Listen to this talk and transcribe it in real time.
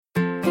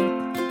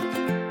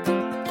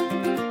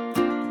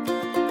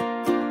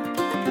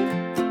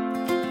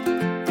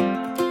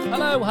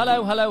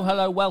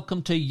Hello.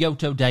 Welcome to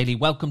Yoto Daily.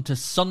 Welcome to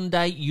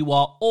Sunday. You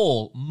are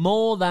all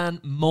more than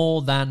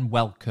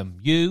welcome.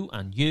 You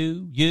and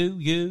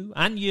you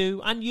and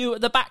you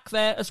at the back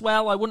there as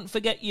well. I wouldn't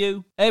forget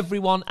you.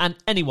 Everyone and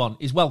anyone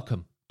is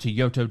welcome to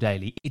Yoto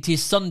Daily. It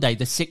is Sunday,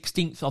 the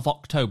 16th of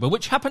October,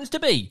 which happens to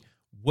be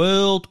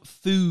World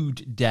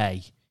Food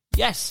Day.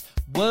 Yes,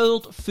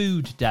 World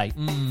Food Day.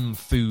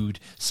 Food.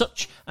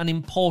 Such an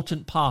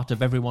important part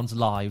of everyone's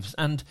lives.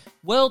 And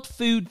World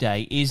Food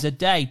Day is a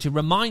day to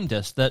remind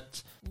us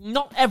that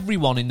not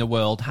everyone in the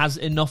world has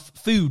enough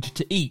food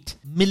to eat.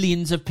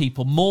 Millions of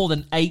people, more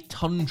than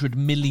 800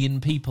 million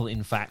people,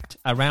 in fact,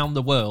 around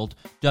the world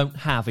don't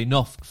have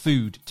enough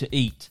food to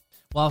eat.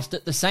 Whilst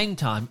at the same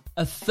time,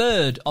 a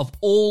third of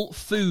all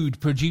food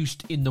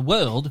produced in the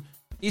world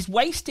is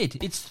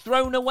wasted. It's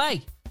thrown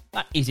away.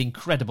 That is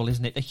incredible,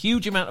 isn't it? A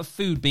huge amount of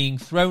food being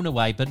thrown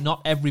away, but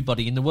not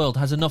everybody in the world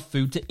has enough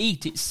food to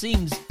eat. It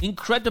seems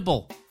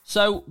incredible.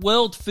 So,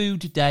 World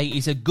Food Day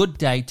is a good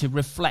day to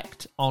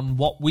reflect on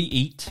what we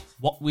eat,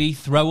 what we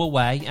throw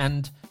away,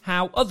 and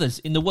how others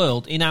in the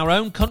world, in our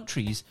own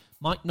countries,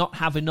 might not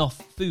have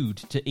enough food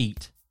to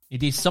eat.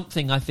 It is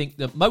something I think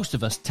that most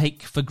of us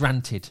take for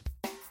granted.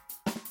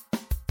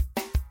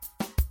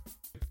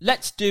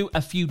 Let's do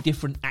a few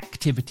different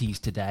activities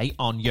today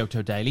on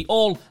Yoto Daily,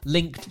 all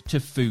linked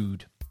to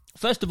food.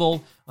 First of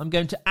all, I'm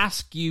going to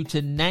ask you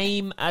to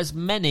name as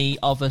many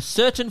of a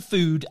certain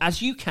food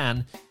as you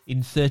can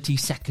in 30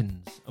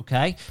 seconds,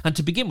 okay? And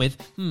to begin with,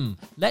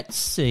 let's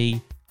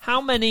see how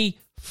many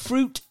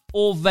fruit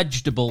or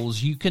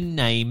vegetables you can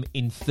name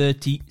in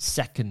 30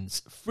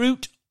 seconds.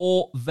 Fruit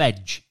or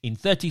veg in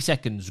 30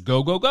 seconds.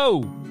 Go, go,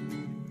 go!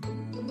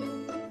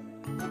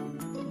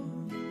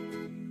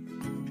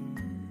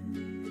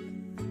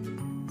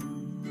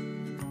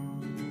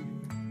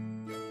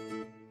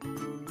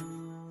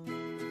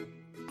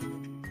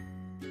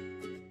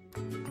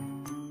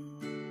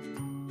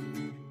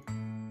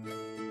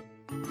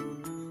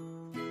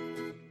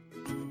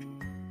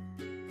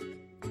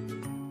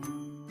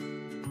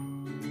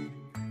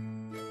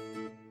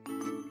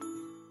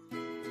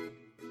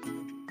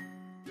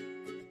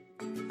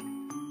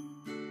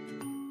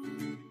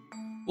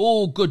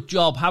 Oh, good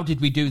job. How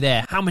did we do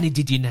there? How many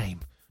did you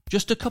name?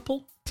 Just a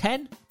couple?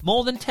 10?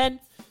 More than 10?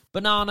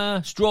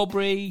 Banana,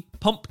 strawberry,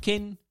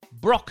 pumpkin,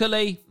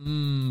 broccoli.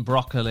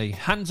 Broccoli.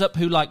 Hands up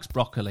who likes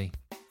broccoli.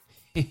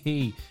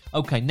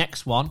 Okay,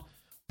 next one.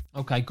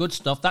 Okay, good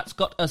stuff. That's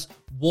got us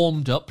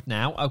warmed up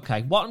now.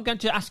 Okay, what I'm going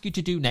to ask you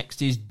to do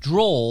next is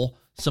draw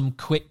some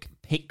quick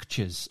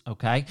pictures,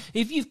 okay?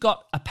 If you've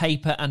got a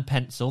paper and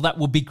pencil, that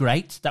would be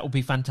great. That would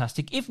be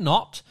fantastic. If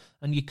not,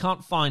 and you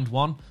can't find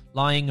one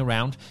lying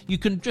around, you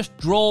can just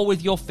draw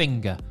with your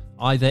finger,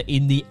 either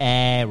in the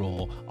air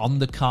or on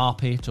the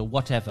carpet or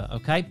whatever,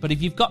 okay? But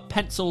if you've got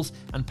pencils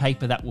and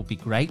paper, that will be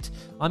great.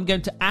 I'm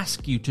going to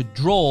ask you to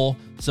draw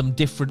some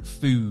different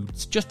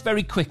foods, just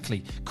very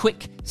quickly.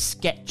 Quick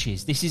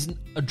sketches. This isn't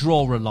a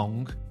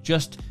draw-along,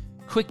 just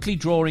quickly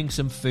drawing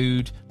some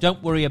food.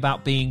 Don't worry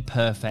about being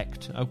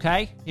perfect,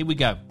 okay? Here we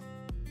go.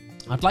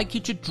 I'd like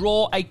you to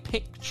draw a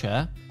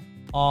picture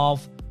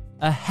of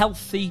a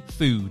healthy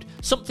food,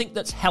 something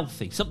that's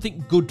healthy,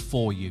 something good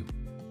for you.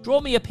 Draw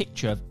me a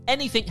picture of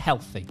anything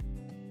healthy.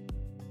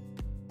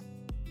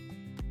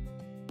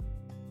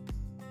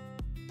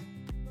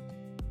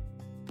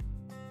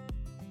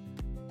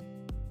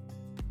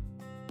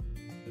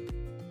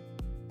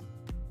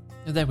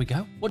 There we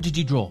go. What did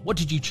you draw? What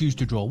did you choose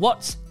to draw?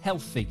 What's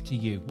healthy to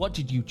you? What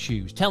did you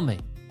choose? Tell me.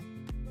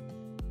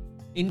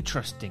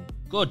 Interesting.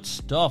 Good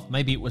stuff.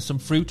 Maybe it was some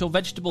fruit or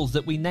vegetables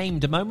that we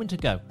named a moment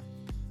ago.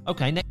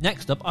 Okay,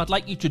 next up, I'd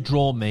like you to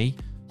draw me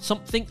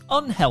something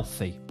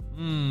unhealthy.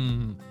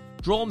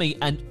 Draw me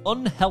an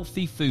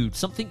unhealthy food,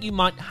 something you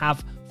might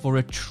have for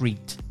a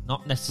treat.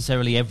 Not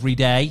necessarily every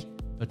day,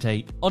 but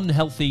a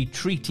unhealthy,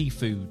 treaty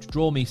food.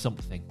 Draw me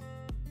something.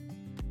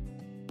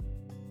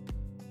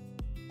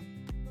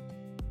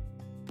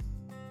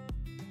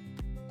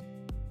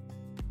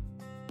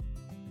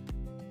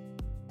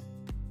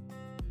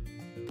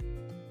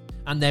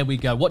 And there we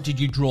go. What did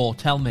you draw?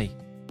 Tell me.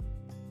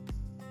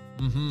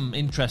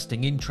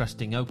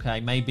 Interesting. Okay,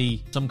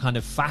 maybe some kind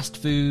of fast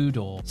food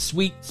or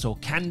sweets or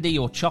candy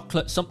or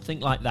chocolate, something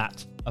like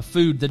that. A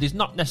food that is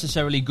not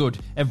necessarily good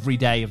every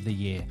day of the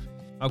year.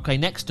 Okay,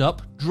 next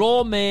up,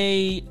 draw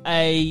me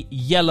a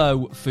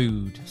yellow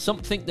food.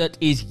 Something that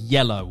is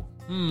yellow.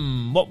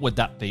 What would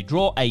that be?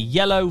 Draw a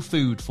yellow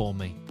food for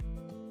me.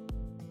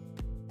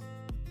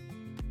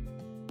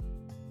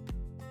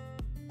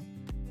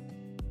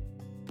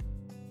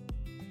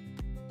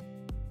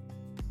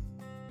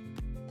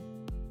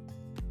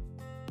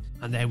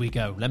 And there we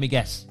go. Let me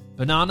guess.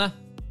 Banana?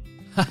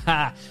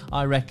 Haha,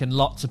 I reckon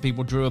lots of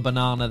people drew a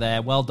banana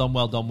there. Well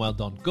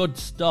done. Good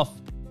stuff.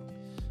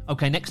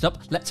 Okay, next up,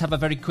 let's have a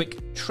very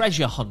quick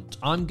treasure hunt.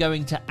 I'm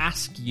going to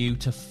ask you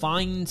to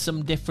find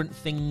some different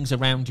things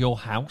around your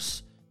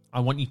house. I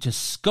want you to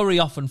scurry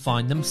off and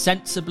find them,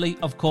 sensibly,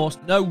 of course.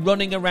 No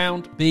running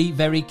around, be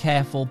very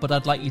careful, but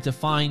I'd like you to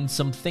find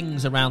some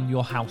things around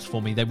your house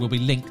for me. They will be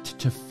linked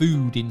to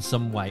food in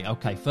some way.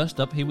 Okay,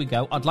 first up, here we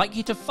go. I'd like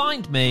you to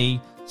find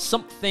me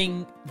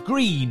something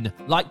green,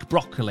 like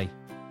broccoli.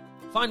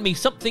 Find me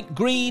something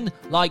green,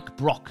 like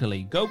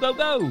broccoli. Go, go,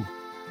 go!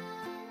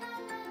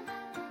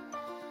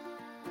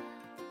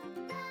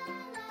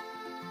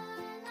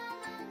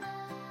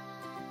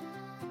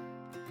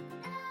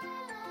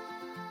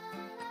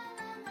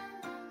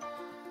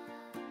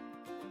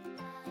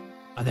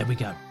 Oh, there we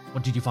go.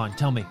 What did you find?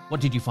 Tell me. What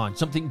did you find?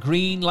 Something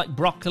green like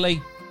broccoli?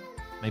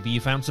 Maybe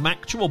you found some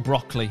actual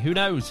broccoli. Who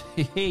knows?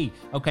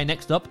 Okay,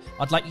 next up,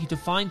 I'd like you to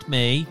find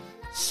me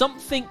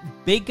something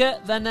bigger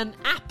than an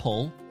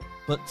apple,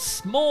 but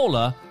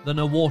smaller than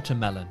a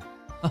watermelon.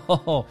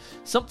 Oh,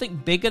 something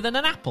bigger than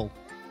an apple,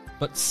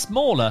 but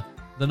smaller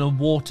than a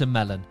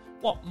watermelon.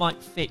 What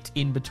might fit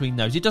in between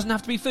those? It doesn't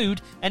have to be food.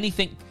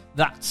 Anything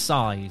that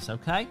size,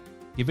 okay?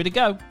 Give it a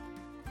go.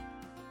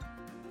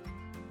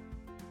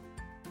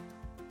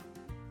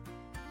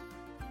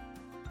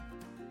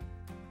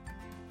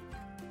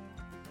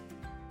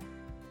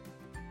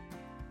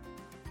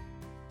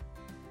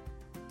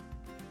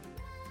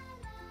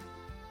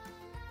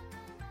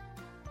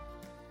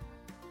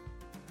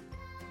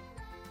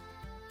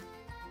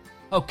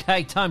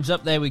 Okay, time's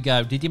up. There we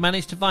go. Did you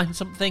manage to find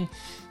something?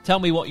 Tell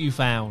me what you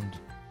found.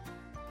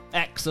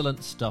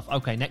 Excellent stuff.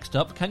 Okay, next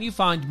up, can you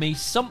find me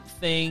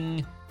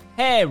something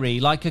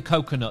hairy like a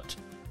coconut?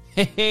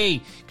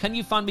 Can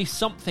you find me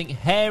something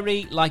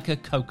hairy like a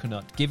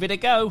coconut? Give it a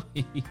go.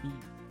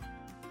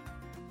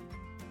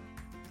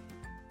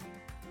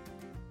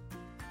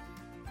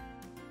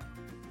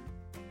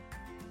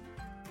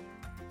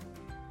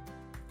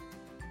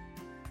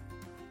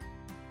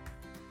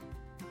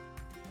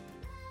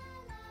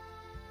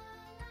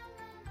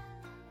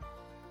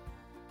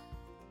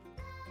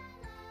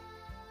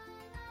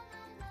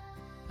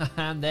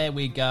 And there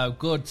we go.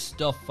 Good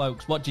stuff,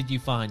 folks. What did you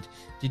find?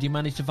 Did you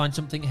manage to find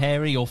something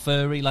hairy or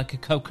furry like a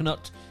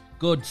coconut?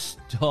 Good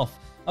stuff.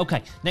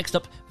 Okay, next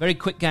up, very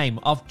quick game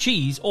of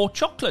cheese or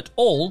chocolate,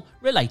 all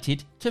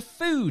related to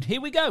food.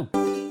 Here we go.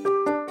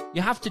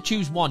 You have to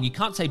choose one. You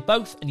can't say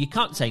both and you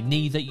can't say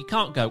neither. You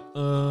can't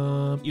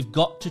go, You've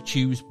got to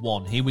choose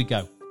one. Here we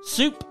go.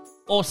 Soup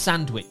or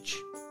sandwich?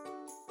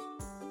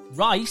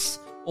 Rice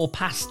or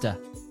pasta?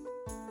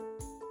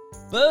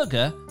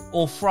 Burger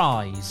or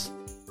fries?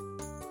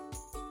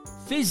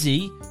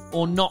 Fizzy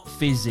or not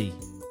fizzy?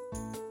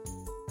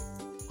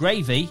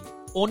 Gravy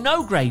or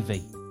no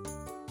gravy?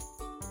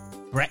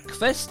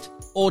 Breakfast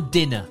or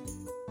dinner?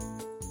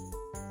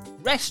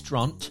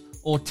 Restaurant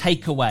or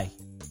takeaway?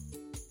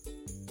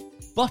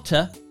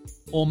 Butter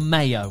or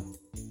mayo?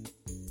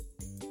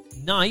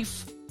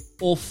 Knife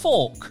or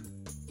fork?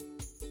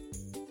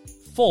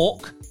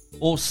 Fork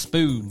or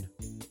spoon?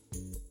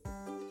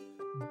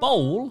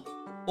 Bowl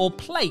or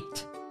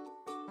plate?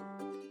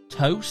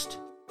 Toast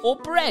or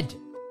bread?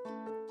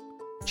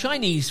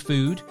 Chinese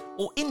food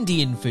or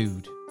Indian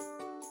food?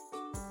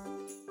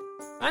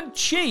 And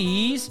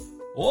cheese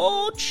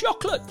or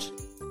chocolate?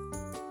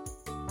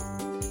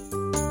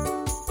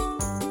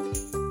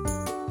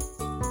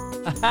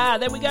 Haha,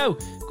 there we go.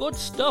 Good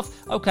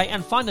stuff. Okay,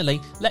 and finally,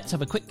 let's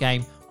have a quick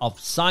game of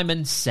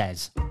Simon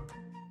Says.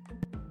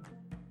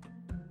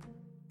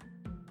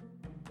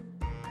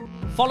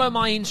 Follow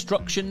my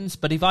instructions,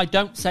 but if I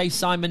don't say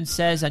Simon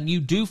Says and you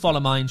do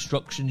follow my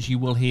instructions, you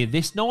will hear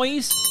this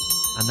noise.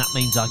 And that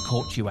means I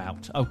caught you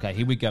out. Okay,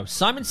 here we go.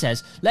 Simon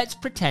says, let's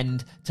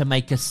pretend to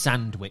make a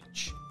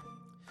sandwich.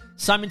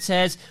 Simon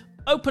says,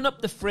 open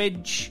up the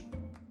fridge.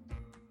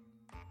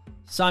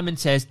 Simon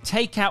says,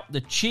 take out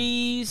the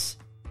cheese.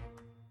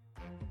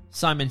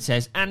 Simon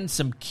says, and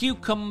some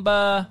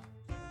cucumber.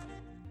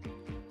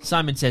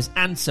 Simon says,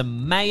 and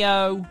some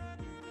mayo.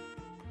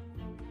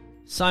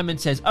 Simon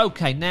says,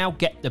 okay, now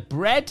get the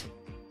bread.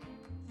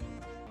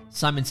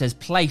 Simon says,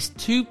 place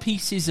 2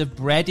 pieces of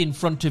bread in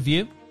front of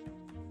you.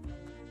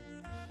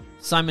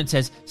 Simon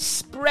says,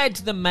 spread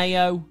the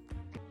mayo.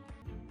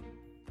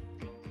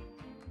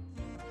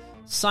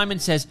 Simon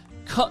says,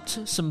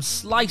 cut some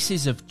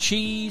slices of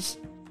cheese.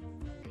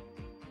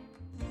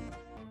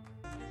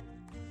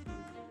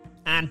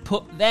 And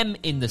put them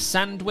in the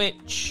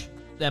sandwich.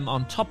 Them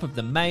on top of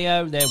the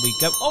mayo. There we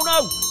go. Oh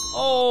no!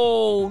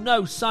 Oh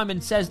no,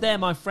 Simon Says there,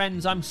 my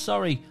friends. I'm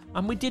sorry.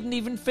 And we didn't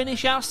even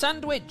finish our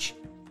sandwich.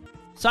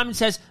 Simon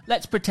says,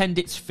 let's pretend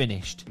it's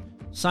finished.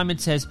 Simon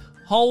says,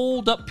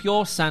 hold up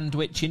your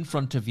sandwich in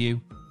front of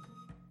you.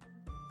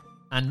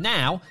 And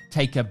now,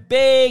 take a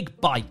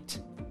big bite.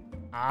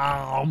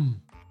 Oh,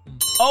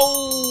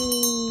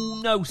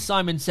 no,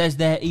 Simon Says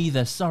there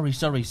either. Sorry.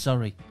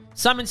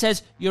 Simon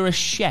says, you're a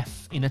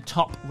chef in a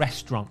top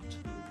restaurant.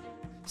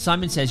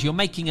 Simon says, you're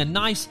making a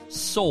nice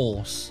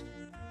sauce.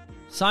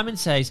 Simon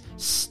says,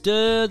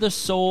 stir the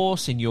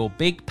sauce in your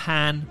big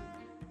pan.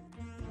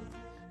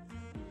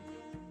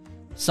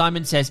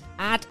 Simon says,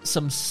 add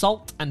some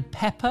salt and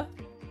pepper.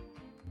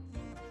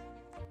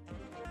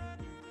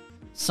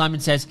 Simon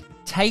says,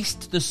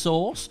 taste the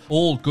sauce.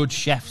 All good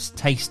chefs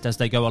taste as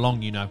they go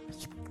along, you know.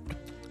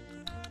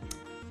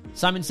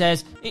 Simon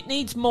says, it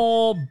needs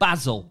more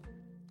basil.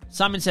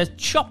 Simon says,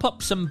 chop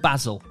up some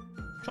basil.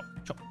 Chop,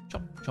 chop,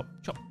 chop, chop,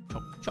 chop,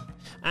 chop, chop.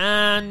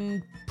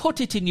 And put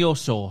it in your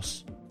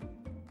sauce.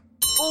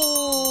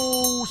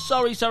 Oh,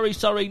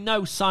 sorry.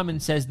 No, Simon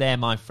says there,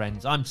 my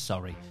friends. I'm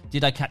sorry.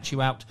 Did I catch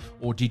you out,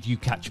 or did you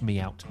catch me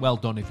out? Well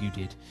done if you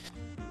did.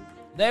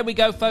 There we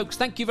go, folks.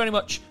 Thank you very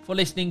much for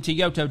listening to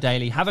Yoto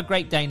Daily. Have a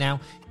great day now.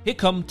 Here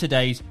come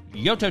today's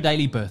Yoto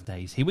Daily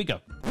birthdays. Here we go.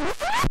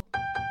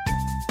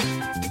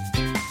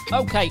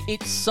 Okay,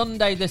 it's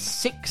Sunday the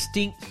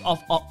 16th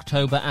of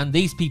October and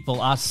these people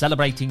are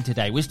celebrating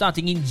today. We're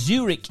starting in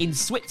Zurich in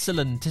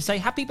Switzerland to say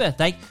happy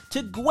birthday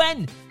to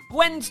Gwen.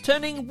 Gwen's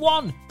turning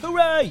 1.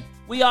 Hooray!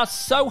 We are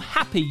so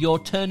happy you're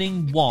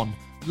turning 1.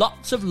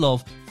 Lots of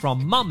love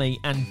from Mummy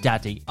and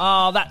Daddy.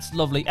 Ah, that's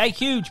lovely. A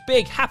huge,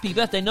 big, happy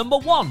birthday number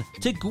 1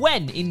 to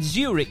Gwen in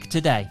Zurich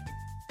today.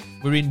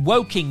 We're in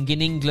Woking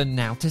in England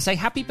now to say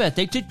happy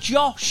birthday to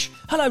Josh.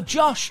 Hello,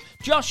 Josh.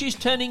 Josh is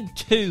turning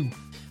 2.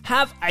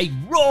 Have a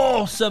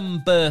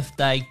rawsome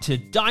birthday to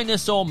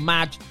Dinosaur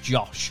Mad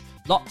Josh.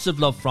 Lots of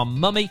love from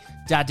Mummy,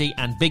 Daddy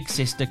and big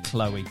sister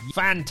Chloe.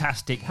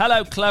 Fantastic.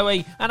 Hello,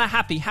 Chloe. And a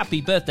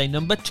happy birthday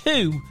number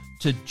 2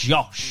 to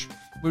Josh.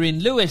 We're in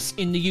Lewis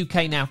in the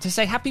UK now to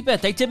say happy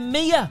birthday to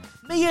Mia.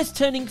 Mia's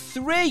turning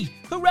 3.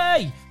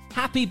 Hooray!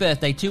 Happy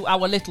birthday to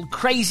our little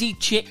crazy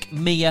chick,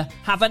 Mia.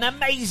 Have an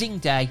amazing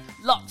day.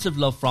 Lots of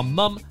love from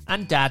Mum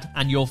and Dad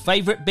and your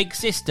favourite big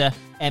sister,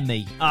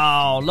 Emmy.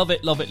 Oh, love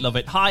it, love it, love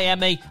it. Hi,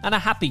 Emmy. And a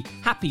happy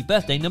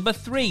birthday number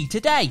 3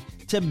 today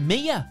to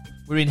Mia.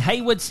 We're in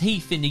Haywards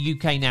Heath in the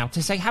UK now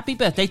to say happy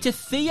birthday to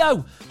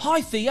Theo.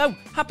 Hi, Theo.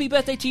 Happy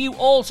birthday to you,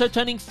 also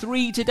turning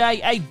 3 today.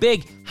 A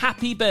big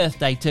happy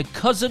birthday to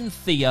cousin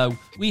Theo.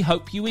 We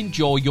hope you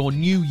enjoy your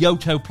new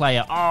Yoto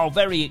player. Oh,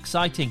 very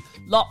exciting.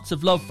 Lots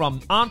of love from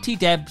Auntie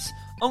Debs,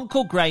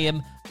 Uncle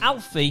Graham,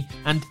 Alfie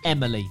and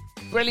Emily.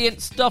 Brilliant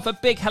stuff. A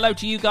big hello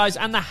to you guys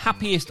and the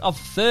happiest of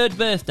 3rd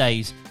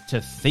birthdays to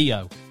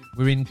Theo.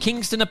 We're in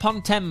Kingston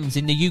upon Thames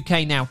in the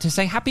UK now to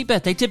say happy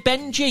birthday to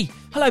Benji.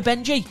 Hello,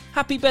 Benji.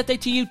 Happy birthday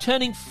to you,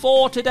 turning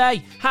 4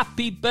 today.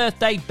 Happy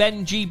birthday,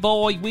 Benji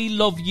boy. We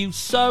love you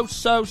so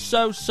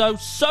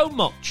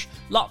much.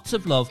 Lots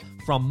of love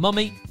from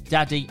Mummy,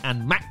 Daddy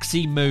and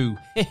Maxie Moo.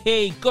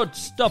 Hey, good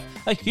stuff.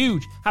 A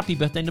huge happy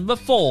birthday number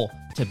 4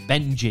 to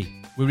Benji.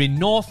 We're in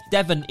North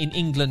Devon in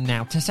England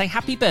now to say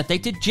happy birthday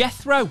to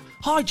Jethro.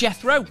 Hi,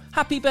 Jethro.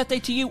 Happy birthday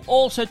to you,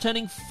 also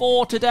turning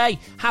 4 today.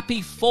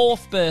 Happy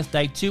 4th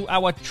birthday to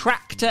our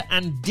tractor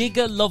and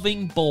digger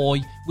loving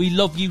boy. We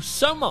love you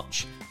so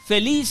much.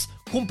 Feliz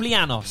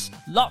cumpleaños.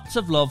 Lots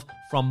of love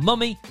from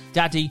Mummy,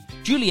 Daddy,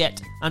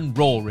 Juliet and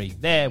Rory.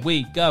 There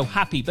we go.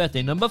 Happy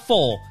birthday number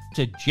 4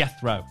 to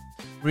Jethro.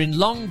 We're in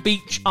Long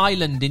Beach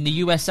Island in the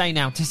USA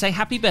now to say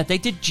happy birthday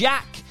to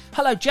Jack.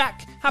 Hello,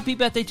 Jack. Happy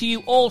birthday to you,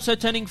 also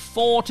turning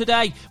 4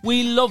 today.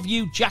 We love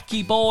you,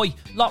 Jackie boy.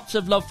 Lots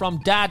of love from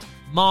Dad,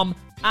 Mom,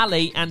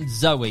 Ali and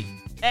Zoe.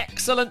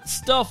 Excellent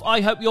stuff. I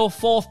hope your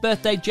 4th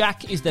birthday,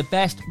 Jack, is the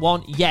best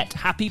one yet.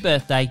 Happy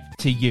birthday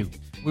to you.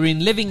 We're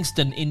in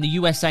Livingston in the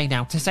USA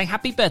now to say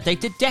happy birthday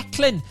to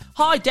Declan.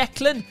 Hi,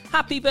 Declan.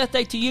 Happy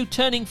birthday to you,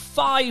 turning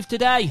 5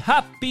 today.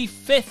 Happy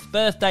 5th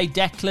birthday,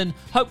 Declan.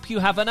 Hope you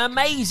have an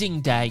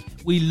amazing day.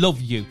 We love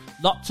you.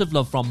 Lots of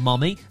love from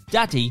Mommy,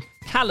 Daddy,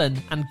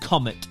 Callan and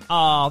Comet.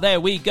 Ah,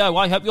 there we go.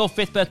 I hope your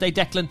 5th birthday,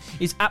 Declan,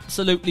 is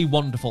absolutely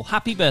wonderful.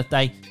 Happy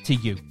birthday to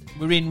you.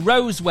 We're in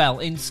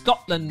Rosewell in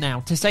Scotland now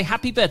to say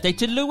happy birthday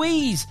to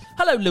Louise.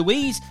 Hello,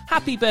 Louise.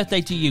 Happy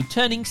birthday to you,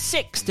 turning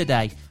 6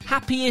 today.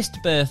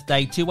 Happiest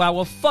birthday to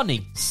our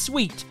funny,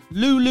 sweet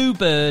Lulu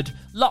bird.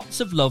 Lots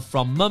of love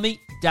from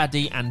Mummy,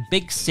 Daddy and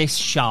big sis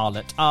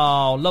Charlotte.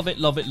 Oh, love it,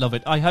 love it, love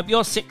it. I hope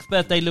your 6th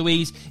birthday,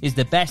 Louise, is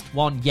the best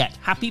one yet.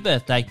 Happy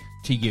birthday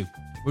to you.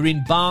 We're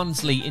in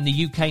Barnsley in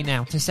the UK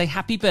now to say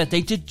happy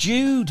birthday to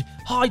Jude.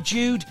 Hi,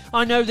 Jude.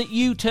 I know that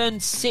you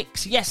turned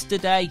 6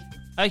 yesterday.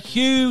 A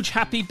huge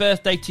happy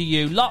birthday to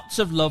you. Lots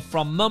of love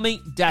from Mummy,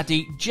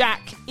 Daddy,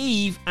 Jack,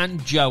 Eve and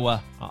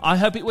Joa. I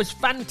hope it was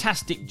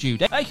fantastic,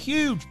 Jude. A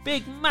huge,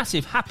 big,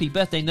 massive happy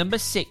birthday number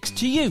 6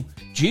 to you,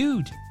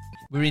 Jude.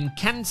 We're in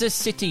Kansas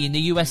City in the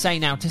USA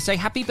now to say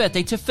happy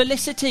birthday to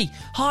Felicity.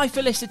 Hi,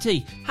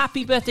 Felicity.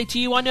 Happy birthday to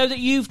you. I know that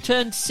you've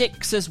turned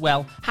 6 as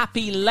well.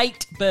 Happy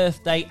late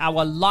birthday,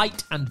 our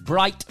light and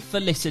bright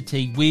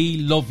Felicity. We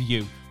love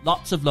you.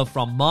 Lots of love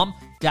from Mom,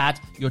 Dad,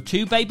 your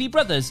 2 baby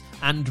brothers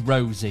and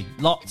Rosie.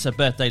 Lots of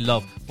birthday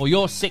love for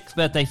your 6th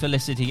birthday,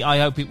 Felicity. I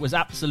hope it was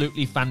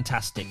absolutely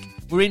fantastic.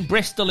 We're in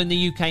Bristol in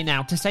the UK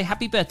now to say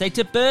happy birthday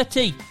to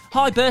Bertie.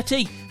 Hi,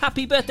 Bertie.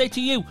 Happy birthday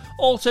to you.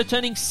 Also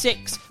turning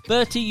 6.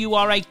 Bertie, you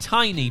are a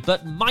tiny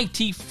but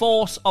mighty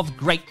force of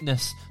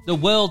greatness. The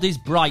world is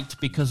bright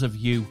because of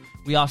you.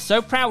 We are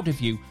so proud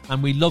of you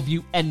and we love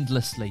you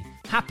endlessly.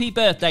 Happy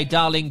birthday,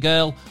 darling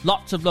girl.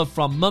 Lots of love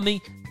from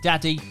Mummy,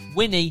 Daddy,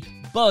 Winnie,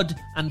 Bud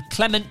and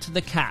Clement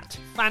the cat.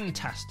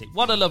 Fantastic.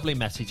 What a lovely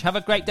message. Have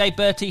a great day,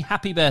 Bertie.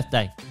 Happy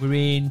birthday. We're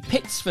in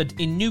Pittsford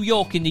in New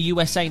York in the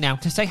USA now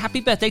to say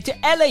happy birthday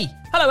to Ellie.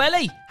 Hello,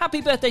 Ellie.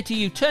 Happy birthday to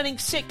you. Turning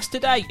 6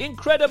 today.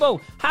 Incredible.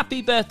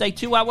 Happy birthday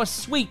to our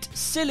sweet,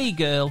 silly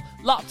girl.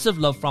 Lots of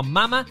love from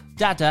Mama,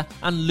 Dada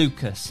and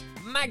Lucas.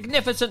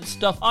 Magnificent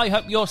stuff. I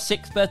hope your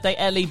 6th birthday,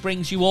 Ellie,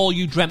 brings you all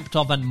you dreamt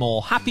of and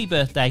more. Happy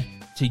birthday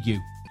to you.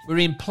 We're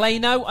in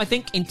Plano, I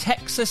think, in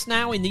Texas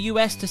now, in the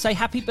US, to say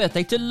happy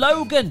birthday to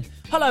Logan.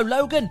 Hello,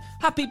 Logan.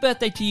 Happy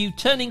birthday to you,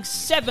 turning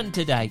 7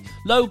 today.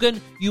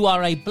 Logan, you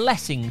are a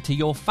blessing to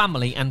your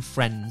family and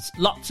friends.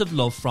 Lots of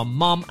love from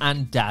Mom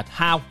and Dad.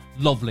 How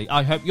lovely.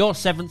 I hope your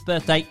 7th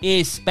birthday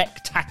is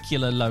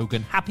spectacular,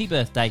 Logan. Happy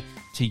birthday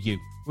to you.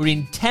 We're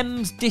in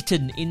Thames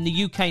Ditton in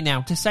the UK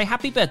now to say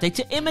happy birthday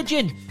to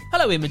Imogen.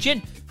 Hello,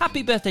 Imogen.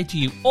 Happy birthday to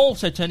you.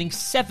 Also turning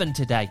 7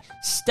 today.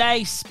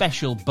 Stay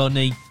special,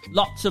 bunny.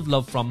 Lots of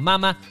love from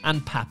Mama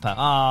and Papa.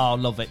 Oh,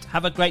 love it.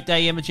 Have a great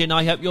day, Imogen.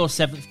 I hope your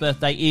 7th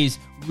birthday is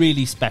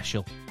really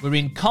special. We're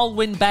in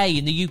Colwyn Bay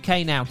in the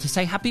UK now to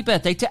say happy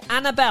birthday to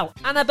Annabelle.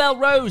 Annabelle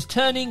Rose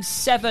turning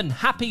 7.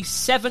 Happy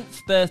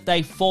 7th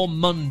birthday for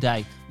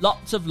Monday.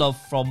 Lots of love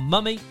from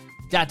Mummy,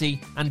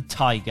 Daddy and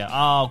Tiger.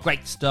 Oh,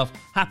 great stuff.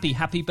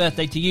 Happy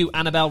birthday to you,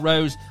 Annabelle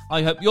Rose.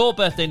 I hope your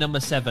birthday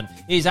number 7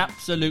 is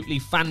absolutely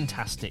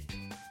fantastic.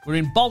 We're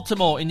in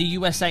Baltimore in the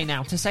USA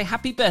now to say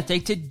happy birthday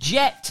to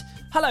Jet.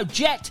 Hello,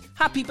 Jet.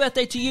 Happy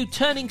birthday to you,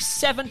 turning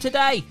 7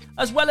 today,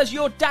 as well as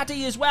your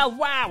daddy as well.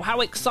 Wow,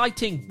 how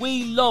exciting.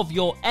 We love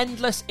your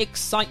endless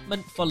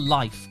excitement for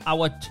life.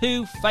 Our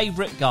 2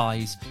 favourite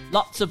guys.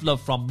 Lots of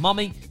love from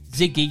Mommy,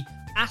 Ziggy,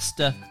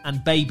 Asta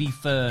and baby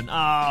Fern.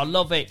 Ah,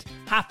 love it.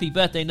 Happy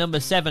birthday number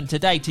 7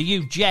 today to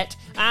you, Jet,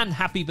 and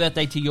happy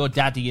birthday to your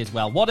daddy as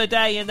well. What a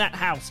day in that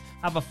house.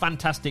 Have a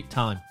fantastic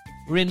time.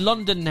 We're in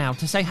London now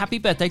to say happy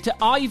birthday to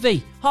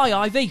Ivy. Hi,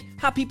 Ivy.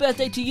 Happy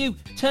birthday to you,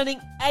 turning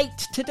 8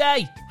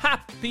 today.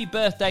 Happy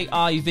birthday,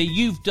 Ivy.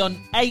 You've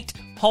done 8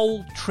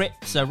 whole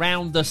trips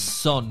around the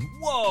sun.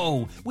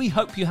 Whoa. We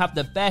hope you have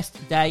the best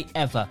day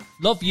ever.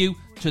 Love you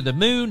to the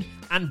moon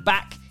and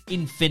back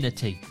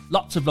infinity.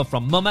 Lots of love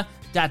from Mama,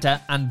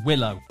 Dada and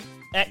Willow.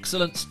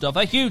 Excellent stuff.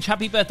 A huge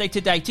happy birthday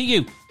today to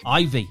you,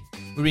 Ivy.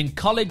 We're in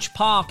College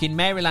Park in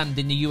Maryland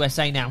in the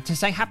USA now to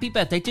say happy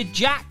birthday to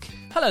Jack.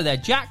 Hello there,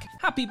 Jack.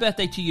 Happy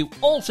birthday to you.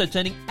 Also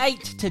turning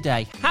 8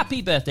 today.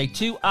 Happy birthday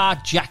to our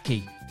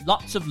Jackie.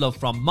 Lots of love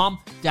from Mom,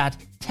 Dad,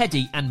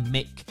 Teddy and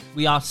Mick.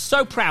 We are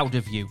so proud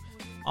of you.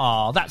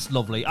 Oh, that's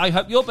lovely. I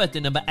hope your birthday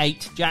number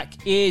 8,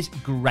 Jack, is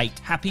great.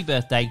 Happy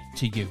birthday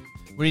to you.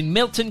 We're in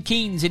Milton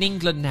Keynes in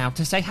England now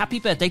to say happy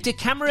birthday to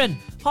Cameron.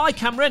 Hi,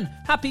 Cameron.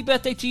 Happy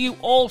birthday to you.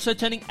 Also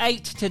turning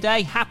 8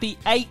 today. Happy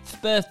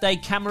 8th birthday,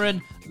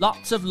 Cameron.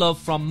 Lots of love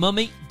from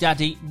Mummy,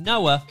 Daddy,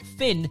 Noah,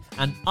 Finn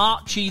and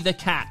Archie the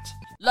cat.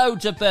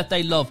 Loads of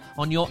birthday love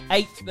on your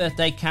 8th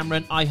birthday,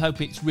 Cameron. I hope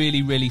it's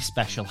really, really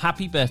special.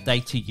 Happy birthday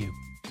to you.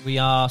 We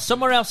are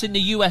somewhere else in the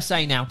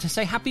USA now to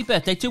say happy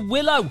birthday to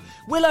Willow.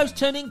 Willow's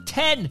turning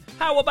 10.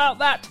 How about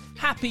that?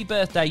 Happy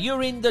birthday.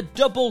 You're in the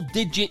double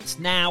digits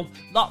now.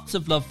 Lots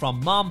of love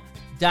from Mom,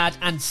 Dad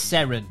and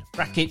Seren.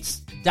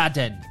 Brackets,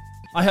 Daden.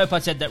 I hope I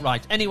said that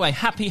right. Anyway,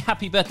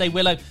 happy birthday,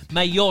 Willow.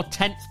 May your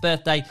 10th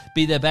birthday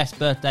be the best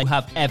birthday you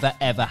have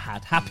ever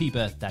had. Happy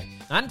birthday.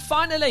 And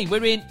finally,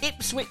 we're in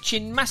Ipswich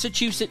in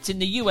Massachusetts in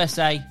the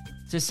USA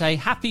to say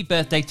happy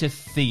birthday to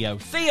Theo.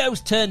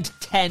 Theo's turned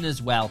 10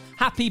 as well.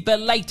 Happy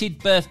belated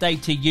birthday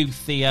to you,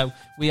 Theo.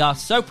 We are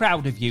so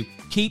proud of you.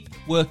 Keep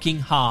working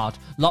hard.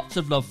 Lots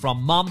of love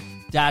from Mom,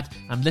 Dad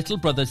and little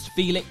brothers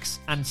Felix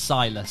and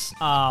Silas.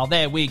 Ah,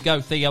 there we go,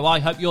 Theo. I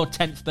hope your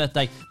 10th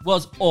birthday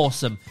was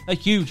awesome. A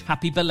huge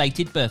happy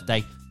belated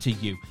birthday to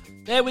you.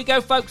 There we go,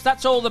 folks.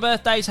 That's all the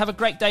birthdays. Have a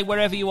great day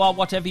wherever you are,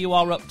 whatever you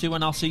are up to,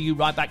 and I'll see you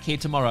right back here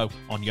tomorrow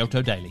on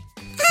Yoto Daily.